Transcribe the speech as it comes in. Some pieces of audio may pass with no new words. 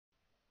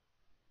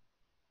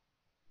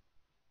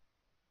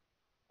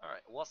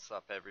Alright, what's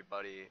up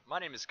everybody? My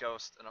name is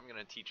Ghost and I'm going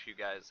to teach you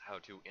guys how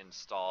to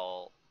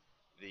install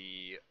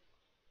the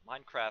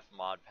Minecraft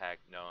mod pack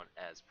known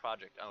as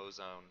Project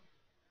Ozone.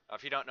 Now,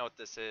 if you don't know what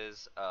this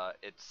is,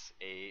 it's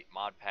a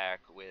mod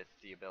pack with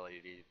the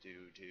ability to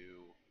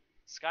do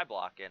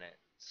skyblock in it.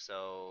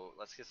 So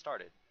let's get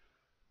started.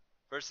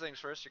 First things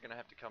first, you're going to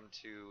have to come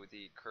to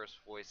the Curse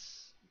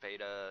Voice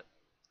beta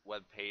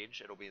web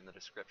page. It'll be in the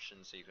description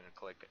so you can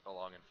click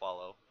along and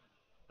follow.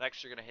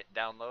 Next, you're going to hit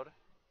download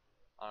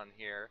on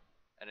here,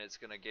 and it's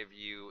going to give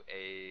you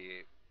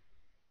a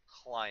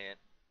client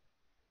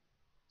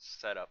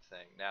setup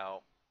thing. Now,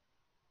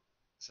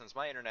 since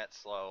my internet's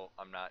slow,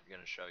 I'm not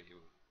going to show you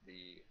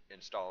the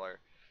installer,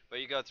 but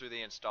you go through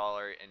the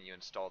installer and you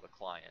install the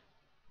client,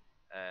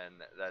 and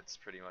that's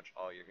pretty much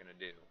all you're going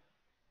to do.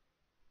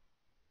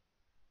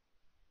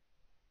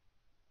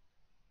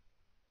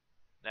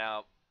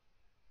 Now,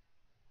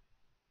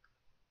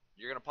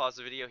 you're going to pause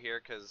the video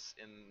here because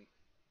in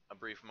a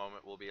brief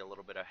moment we'll be a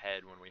little bit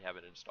ahead when we have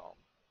it installed.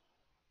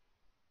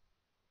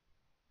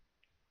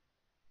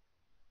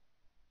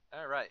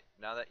 Alright,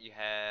 now that you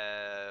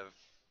have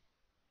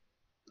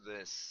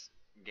this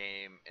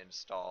game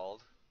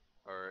installed,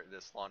 or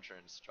this launcher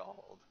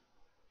installed,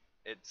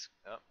 it's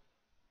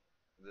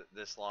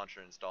this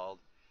launcher installed,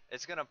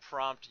 it's gonna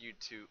prompt you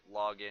to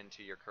log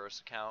into your Curse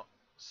account.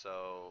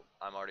 So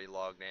I'm already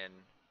logged in.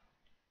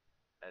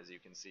 As you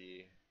can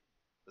see,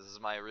 this is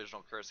my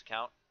original Curse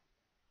account.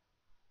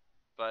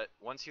 But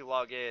once you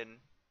log in,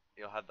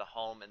 you'll have the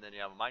home and then you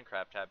have a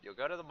Minecraft tab. You'll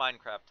go to the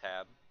Minecraft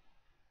tab,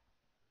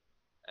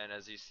 and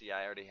as you see,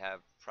 I already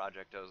have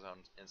Project Ozone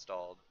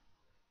installed.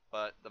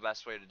 But the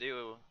best way to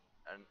do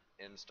an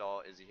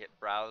install is you hit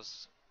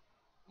browse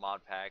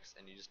mod packs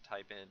and you just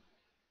type in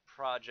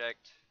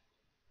Project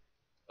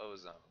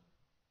Ozone.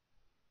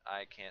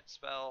 I can't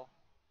spell,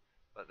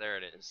 but there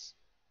it is.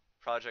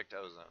 Project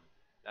Ozone.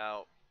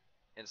 Now,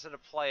 instead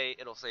of play,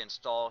 it'll say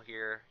install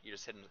here. You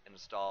just hit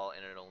install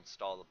and it'll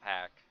install the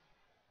pack.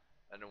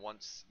 And then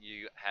once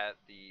you have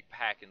the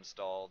pack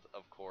installed,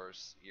 of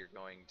course, you're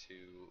going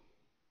to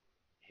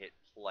hit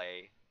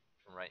play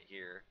from right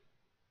here.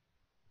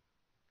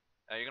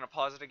 Now you're going to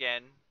pause it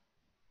again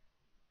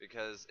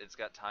because it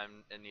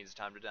needs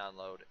time to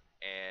download,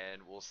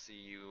 and we'll see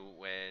you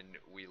when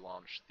we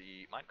launch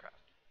the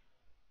Minecraft.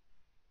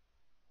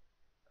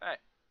 Alright,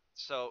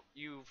 so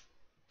you've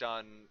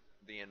done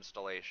the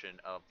installation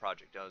of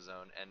Project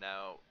Ozone, and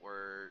now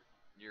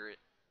you're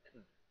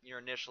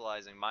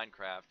initializing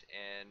Minecraft,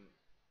 and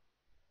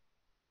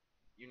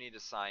you need to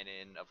sign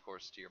in, of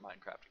course, to your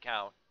Minecraft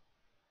account.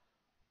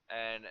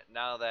 And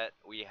now that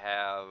we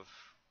have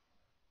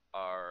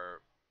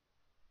our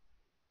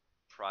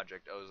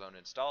Project Ozone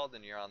installed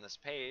and you're on this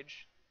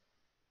page,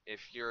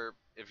 if you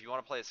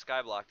want to play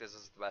Skyblock, this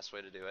is the best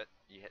way to do it.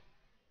 You hit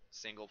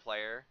single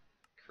player,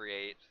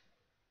 create,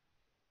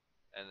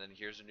 and then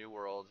here's a new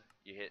world.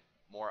 You hit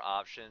more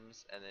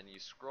options, and then you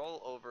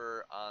scroll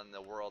over on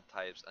the world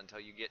types until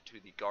you get to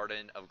the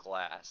Garden of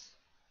Glass.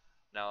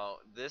 Now,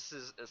 this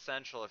is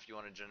essential if you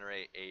want to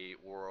generate a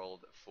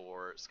world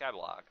for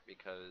Skyblock,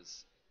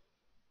 because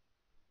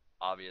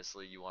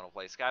obviously you want to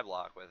play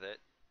Skyblock with it,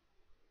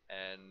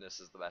 and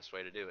this is the best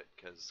way to do it,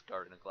 because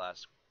Garden of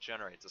Glass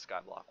generates a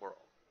Skyblock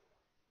world.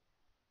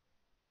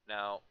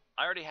 Now,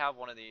 I already have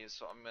one of these,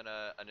 so I'm going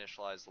to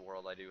initialize the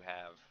world I do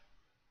have,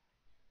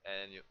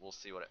 and we'll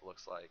see what it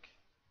looks like.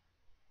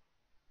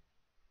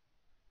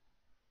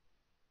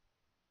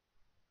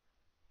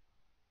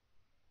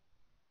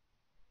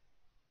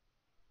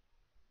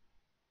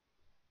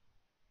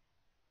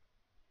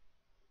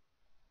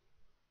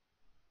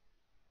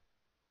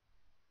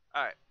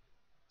 Alright,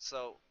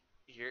 so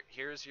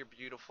here's your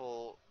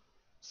beautiful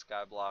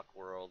Skyblock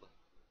world.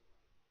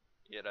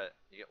 You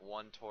get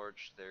one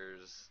torch,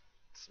 there's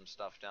some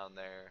stuff down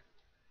there,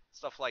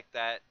 stuff like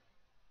that.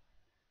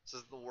 This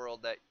is the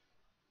world that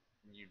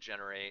you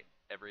generate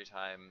every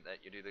time that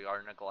you do the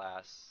Garden of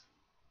Glass.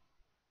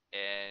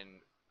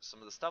 And some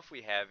of the stuff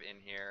we have in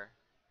here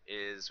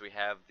is we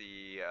have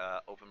the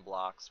Open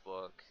Blocks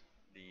book,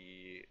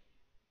 the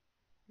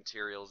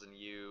Materials in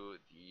You,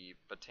 the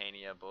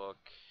Botania book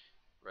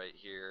right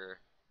here,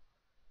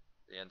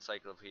 the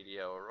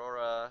Encyclopedia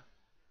Aurora,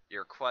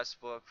 your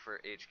quest book for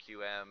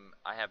HQM.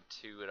 I have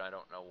two and I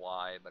don't know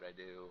why, but I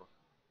do.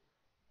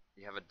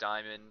 You have a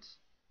diamond,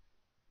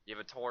 you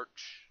have a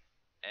torch,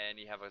 and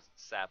you have a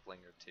sapling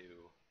or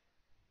two,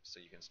 so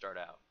you can start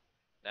out.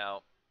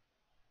 Now,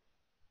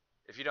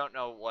 if you don't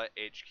know what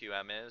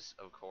HQM is,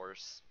 of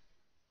course,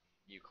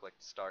 you click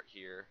start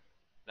here.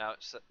 Now,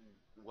 so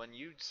when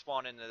you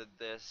spawn into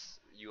this,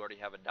 you already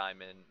have a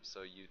diamond,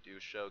 so you do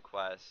show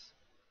quests,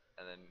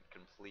 and then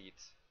complete,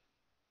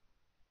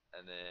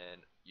 and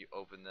then you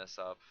open this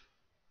up,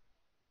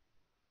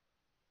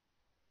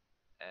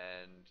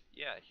 and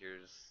yeah,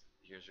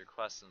 here's your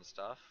quests and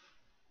stuff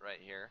right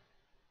here.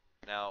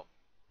 Now,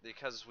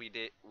 because we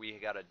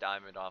got a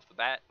diamond off the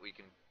bat, we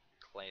can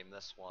claim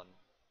this one.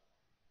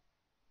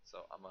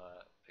 So I'm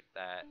gonna pick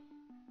that,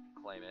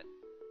 claim it.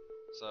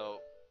 So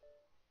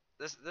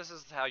this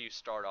is how you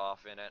start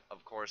off in it.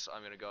 Of course,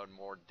 I'm gonna go in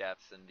more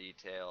depth and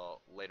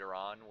detail later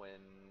on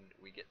when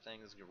we get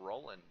things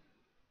rolling,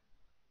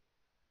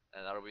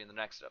 and that'll be in the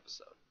next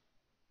episode.